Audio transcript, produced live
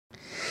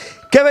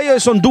Qué bello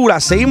es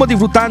Honduras. Seguimos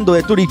disfrutando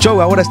de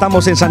Turishow. Ahora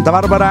estamos en Santa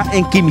Bárbara,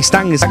 en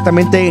Quimistán,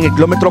 exactamente en el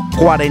kilómetro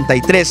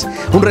 43.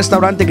 Un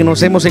restaurante que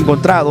nos hemos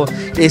encontrado.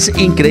 Es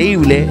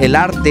increíble el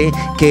arte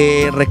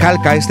que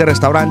recalca este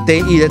restaurante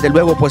y desde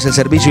luego pues el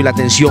servicio y la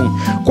atención.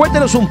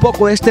 Cuéntenos un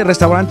poco de este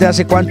restaurante,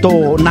 hace cuánto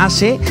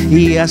nace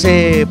y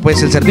hace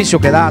pues el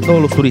servicio que da a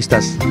todos los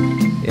turistas.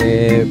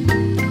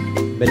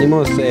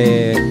 Venimos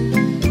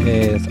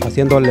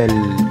haciéndole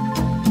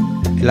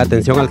la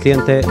atención al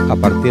cliente a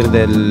partir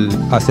del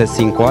hace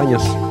 5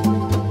 años.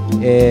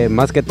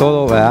 Más que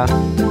todo, ¿verdad?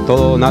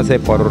 Todo nace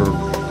por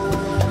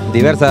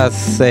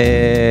diversas,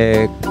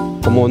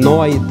 como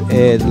no hay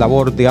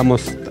labor,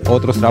 digamos,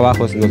 otros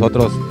trabajos,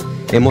 nosotros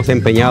hemos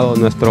empeñado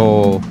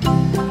nuestro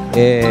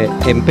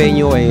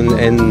empeño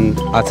en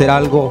hacer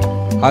algo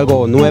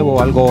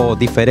nuevo, algo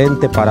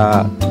diferente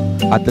para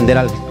atender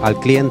al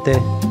cliente,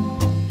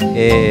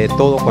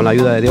 todo con la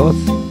ayuda de Dios,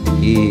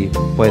 y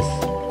pues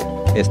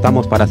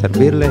estamos para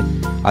servirle,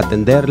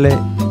 atenderle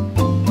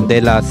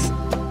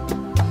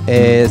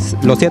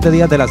los 7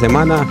 días de la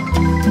semana,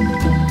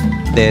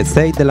 de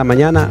 6 de la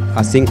mañana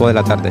a 5 de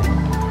la tarde.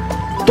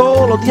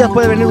 Todos los días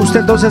puede venir usted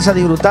entonces a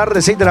disfrutar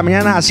de 6 de la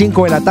mañana a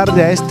 5 de la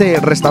tarde a este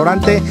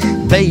restaurante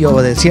bello,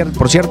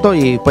 por cierto,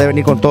 y puede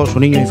venir con todos sus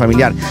niños y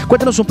familiar.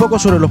 Cuéntenos un poco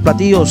sobre los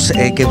platillos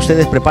que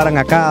ustedes preparan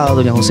acá,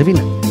 doña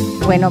Josefina.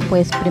 Bueno,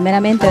 pues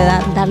primeramente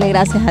darle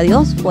gracias a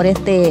Dios por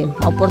esta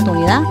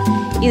oportunidad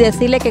y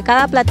decirle que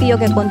cada platillo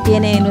que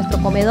contiene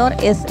nuestro comedor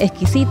es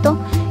exquisito,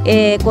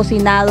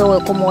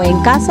 cocinado como en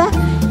casa,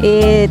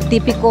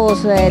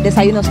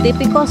 desayunos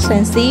típicos,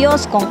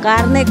 sencillos, con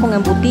carne, con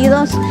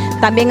embutidos,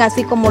 también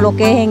así como lo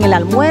que es en el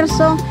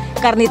almuerzo,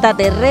 carnitas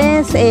de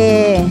res,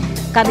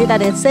 carnitas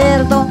de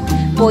cerdo,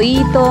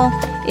 pollito,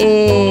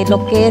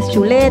 lo que es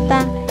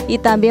chuleta, y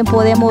también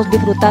podemos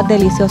disfrutar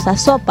deliciosas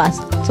sopas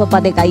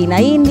de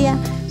gallina india,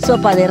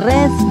 sopa de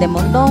res, de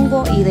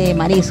mondongo y de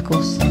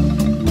mariscos.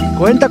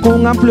 Cuenta con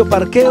un amplio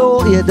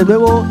parqueo y desde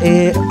luego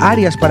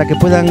áreas para que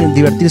puedan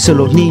divertirse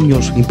los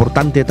niños,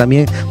 importante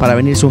también para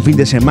venirse un fin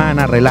de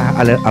semana a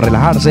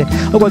relajarse,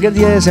 o cualquier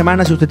día de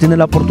semana si usted tiene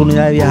la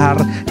oportunidad de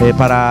viajar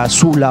para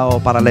Sula o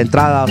para la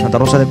entrada a Santa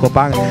Rosa de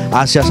Copán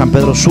hacia San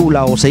Pedro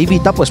Sula o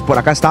Ceibita, pues por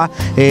acá está,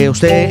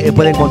 usted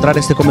puede encontrar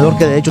este comedor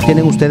que de hecho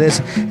tienen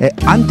ustedes,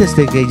 antes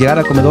de que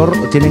llegara al comedor,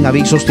 tienen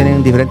avisos,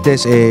 tienen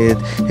diferentes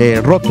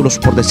rótulos,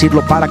 por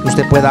decirlo, para que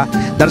usted pueda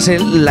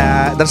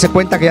darse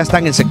cuenta que ya está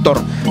en el sector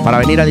para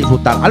venir a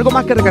disfrutar. Algo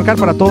más que recalcar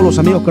para todos los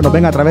amigos que nos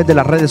ven a través de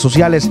las redes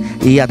sociales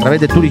y a través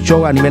de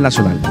Turishow a nivel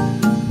nacional.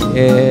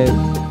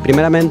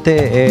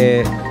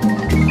 Primeramente,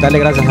 darle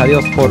gracias a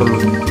Dios por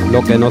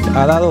lo que nos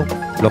ha dado,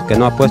 lo que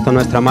nos ha puesto en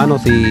nuestras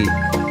manos, y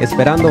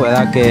esperando,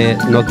 ¿verdad?, que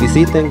nos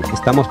visiten.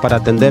 Estamos para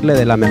atenderle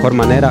de la mejor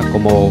manera,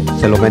 como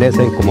se lo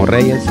merecen, como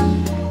reyes.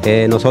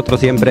 Nosotros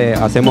siempre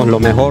hacemos lo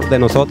mejor de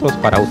nosotros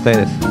para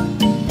ustedes.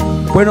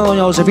 Bueno,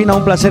 doña Josefina,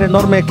 un placer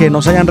enorme que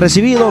nos hayan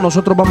recibido.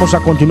 Nosotros vamos a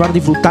continuar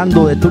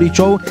disfrutando de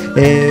Turishow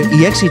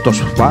y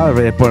éxitos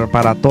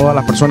para todas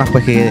las personas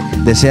pues, que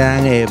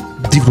desean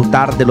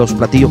disfrutar de los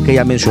platillos que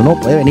ella mencionó.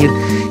 Puede venir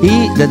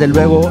y desde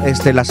luego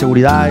la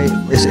seguridad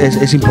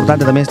es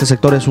importante también. Este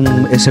sector es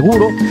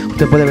seguro.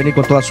 Usted puede venir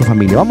con toda su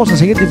familia. Vamos a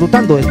seguir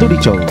disfrutando de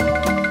Turishow.